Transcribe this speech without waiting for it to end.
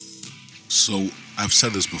So I've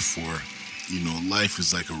said this before. Life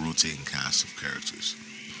is like a rotating cast of characters,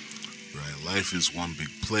 right? Life is one big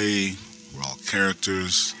play. We're all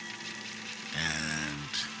characters, and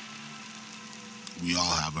we all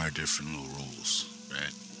have our different little roles,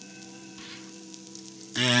 right?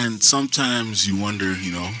 And sometimes you wonder,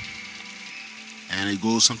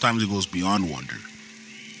 and sometimes it goes beyond wonder.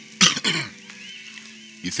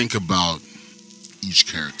 You think about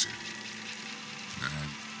each character, right?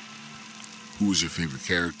 Who was your favorite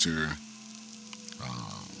character?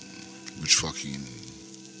 Which fucking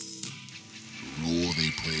role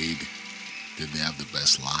they played? Did they have the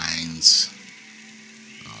best lines?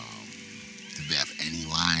 Did they have any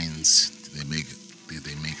lines? Did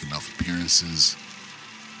they make enough appearances?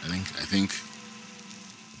 I think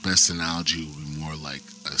best analogy would be more like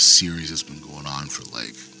a series that's been going on for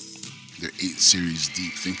like they're 8 series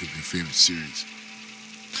deep. Think of your favorite series.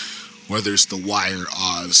 Whether it's The Wire,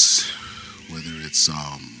 Oz, whether it's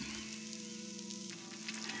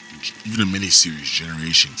even a miniseries,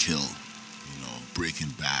 Generation Kill, Breaking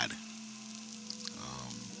Bad,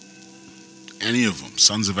 any of them,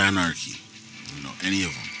 Sons of Anarchy, any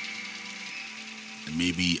of them. And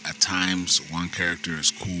maybe at times one character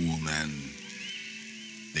is cool and then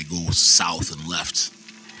they go south and left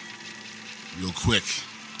real quick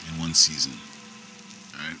in one season,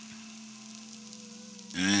 right?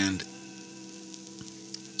 And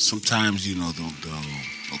sometimes,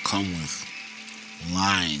 they'll come with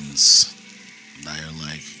lines that are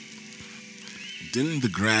like, didn't the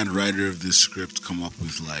grand writer of this script come up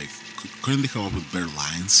with like, couldn't they come up with better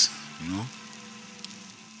lines,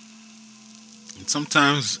 And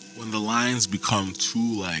sometimes when the lines become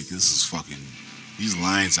too like, these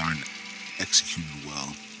lines aren't executed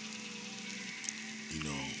well,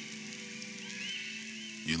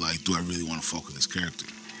 you're like, do I really want to fuck with this character?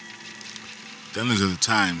 Then there's other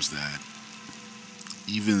times that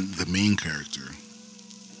even the main character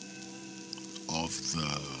of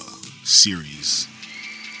the series,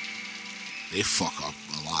 they fuck up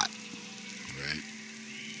a lot, right?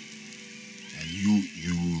 And you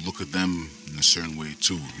look at them in a certain way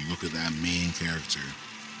too. You look at that main character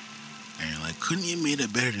and you're like, couldn't you have made a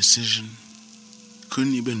better decision?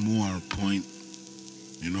 Couldn't you have been more on point?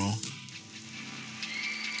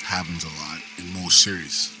 Happens a lot in most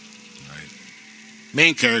series, right?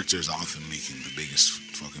 Main characters often making the biggest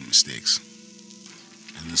fucking mistakes.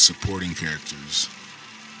 And the supporting characters,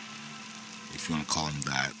 if you want to call them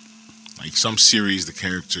that, like some series, the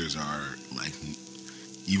characters are like,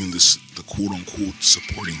 even the quote unquote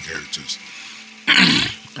supporting characters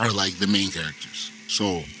are like the main characters.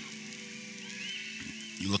 So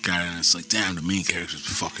you look at it and it's like, damn, the main character's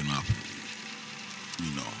fucking up.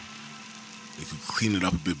 They could clean it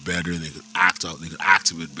up a bit better. They could act out. They could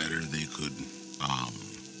act a bit better. They could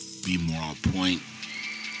be more on point.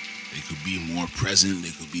 They could be more present.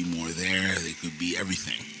 They could be more there. They could be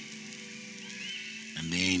everything.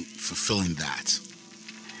 And they ain't fulfilling that.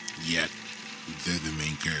 Yet, they're the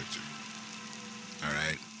main character.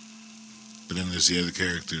 Alright? But then there's the other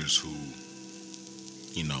characters who,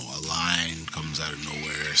 a line comes out of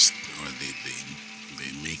nowhere, or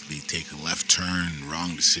they take a left turn,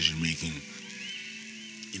 wrong decision making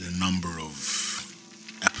in a number of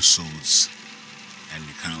episodes, and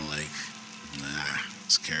you're kind of like, nah,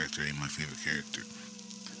 this character ain't my favorite character.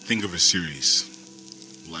 Think of a series.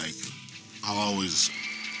 Like,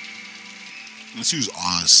 let's use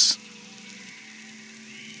Oz.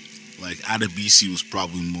 Like, Adebisi was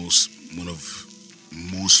probably one of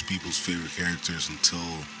most people's favorite characters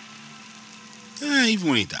until, even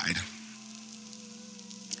when he died.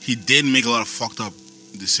 He did make a lot of fucked up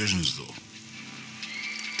decisions, though.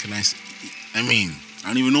 I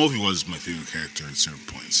don't even know if he was my favorite character at certain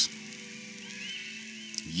points.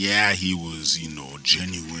 Yeah, he was,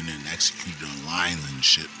 genuine and executed on lines and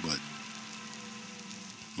shit, but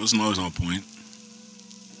wasn't always on point.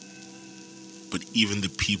 But even the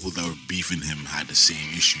people that were beefing him had the same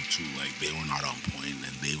issue too. Like, they were not on point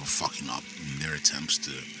and they were fucking up in their attempts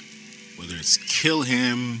to, whether it's kill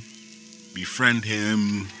him, befriend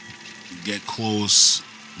him, get close,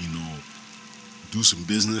 do some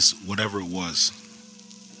business, whatever it was.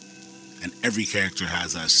 And every character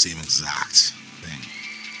has that same exact thing,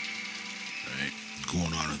 right?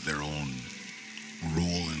 Going on with their own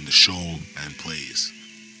role in the show and plays.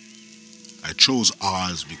 I chose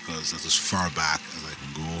Oz because that's as far back as I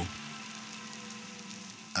can go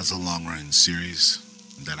as a long-running series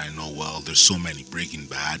that I know well. There's so many. Breaking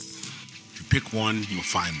Bad. If you pick one, you'll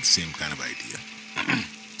find the same kind of idea.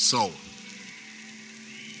 So,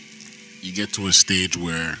 you get to a stage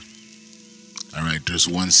where, alright, there's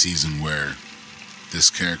one season where this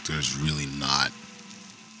character is really not.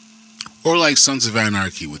 Or like Sons of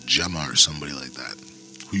Anarchy with Gemma or somebody like that,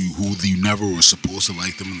 who you never were supposed to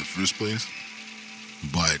like them in the first place,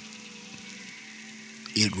 but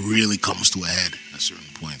it really comes to a head at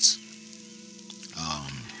certain points.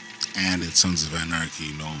 And in Sons of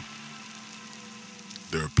Anarchy,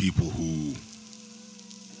 there are people who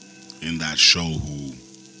in that show who,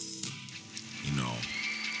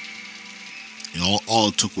 all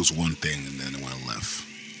it took was one thing and then it went left.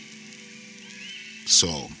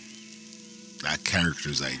 So, that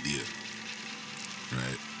character's idea,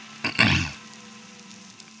 right?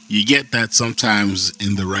 You get that sometimes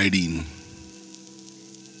in the writing,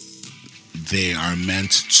 they are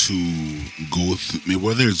meant to go through,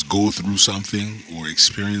 whether it's go through something or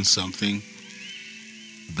experience something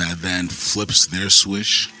that then flips their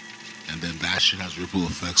switch, and then that shit has ripple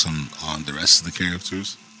effects on the rest of the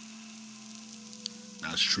characters.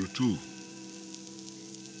 That's true too.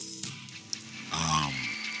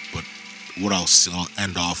 But what I'll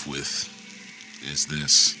end off with is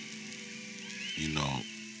this. You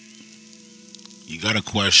gotta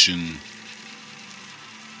question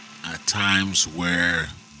at times where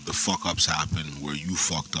the fuck ups happen, where you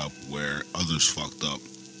fucked up, where others fucked up.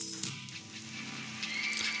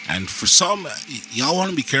 And for some, y'all want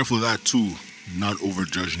to be careful of that too, not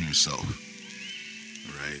overjudging yourself,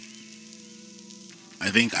 right?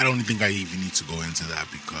 I don't think I even need to go into that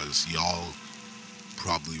because y'all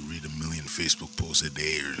probably read 1 million Facebook posts a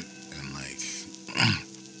day and like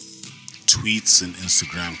tweets and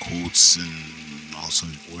Instagram quotes and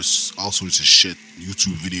all sorts of shit,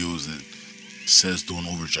 YouTube videos that says don't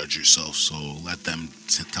overjudge yourself. So let them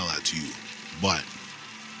tell that to you. But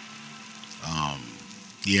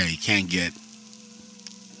yeah, you can't get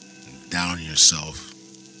down on yourself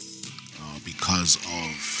because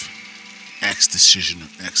of X decision or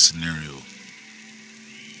X scenario,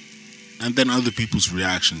 and then other people's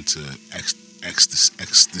reaction to X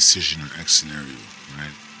decision or X scenario,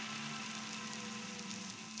 right?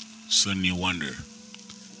 So then you wonder,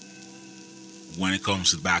 when it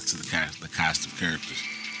comes back to the cast of characters,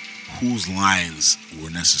 whose lines were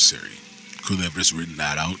necessary? Could they have just written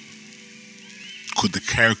that out? Could the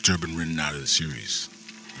character have been written out of the series?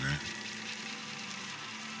 Right?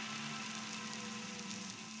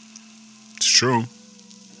 It's true.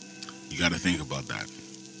 You got to think about that.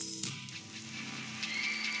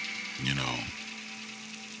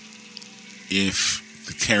 If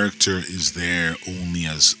the character is there only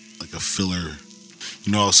as like a filler,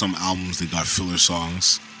 some albums they got filler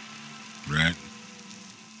songs, right?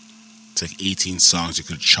 It's like 18 songs you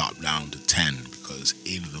could chop down to 10 because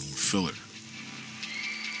 8 of them were filler,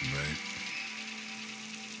 right?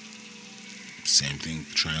 Same thing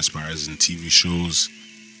transpires in TV shows.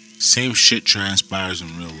 Same shit transpires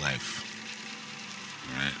in real life,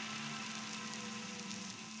 right?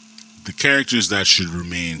 The characters that should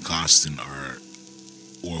remain constant or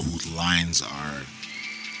whose lines are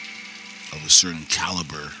of a certain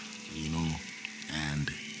caliber, and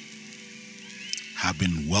have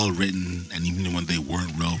been well written, and even when they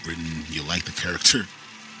weren't well written, you like the character,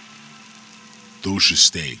 those should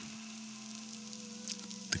stay.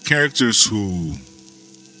 The characters who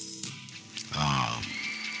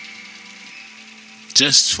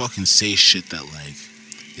just fucking say shit that like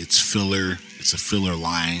it's filler, it's a filler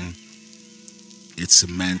line, it's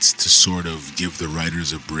meant to sort of give the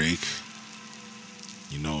writers a break,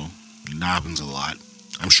 it happens a lot.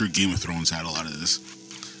 I'm sure Game of Thrones had a lot of this.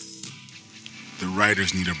 The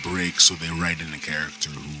writers need a break, so they write in a character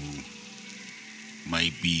who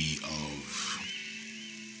might be of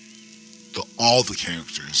all the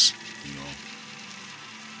characters,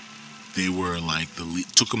 they were like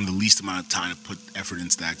took them the least amount of time to put effort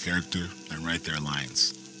into that character and write their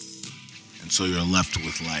lines. And so you're left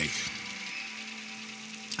with like,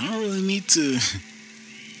 I don't really need to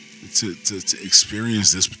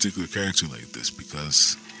experience this particular character like this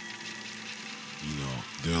because,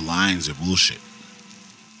 their lines are bullshit,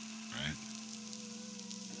 right?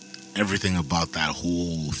 Everything about that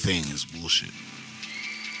whole thing is bullshit.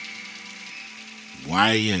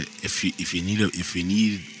 Why, if you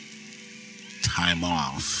need time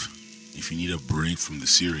off, if you need a break from the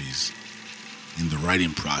series, in the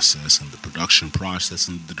writing process and the production process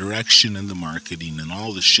and the direction and the marketing and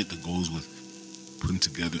all the shit that goes with putting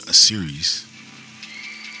together a series,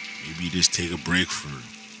 maybe you just take a break for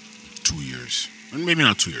 2 years, or maybe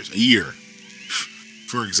not 2 years, a year,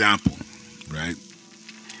 for example, right?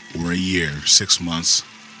 Or a year, 6 months,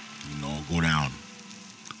 go down,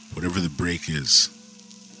 whatever the break is,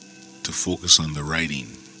 to focus on the writing,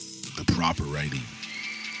 the proper writing.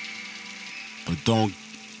 But don't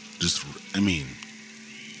just,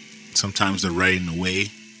 Sometimes they're right in the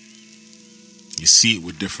way. You see it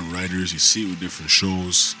with different writers. You see it with different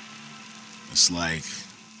shows. It's like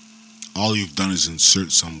all you've done is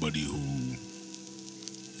insert somebody who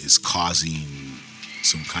is causing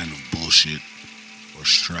some kind of bullshit or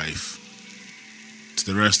strife to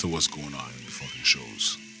the rest of what's going on in the fucking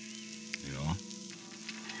shows. You know?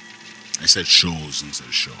 I said shows instead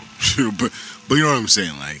of show. but you know what I'm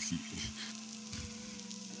saying? Like,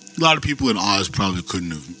 a lot of people in Oz probably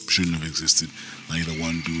shouldn't have existed. Like the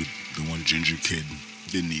one dude, the one ginger kid,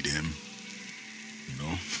 didn't need him. You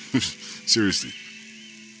know? Seriously.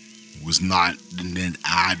 Didn't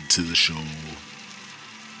add to the show.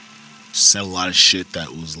 Said a lot of shit that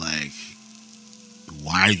was like,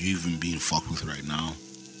 why are you even being fucked with right now?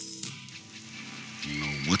 You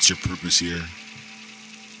know, what's your purpose here?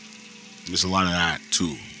 There's a lot of that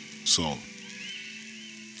too. So,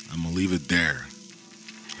 I'm gonna leave it there.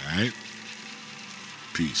 Alright?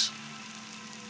 Peace.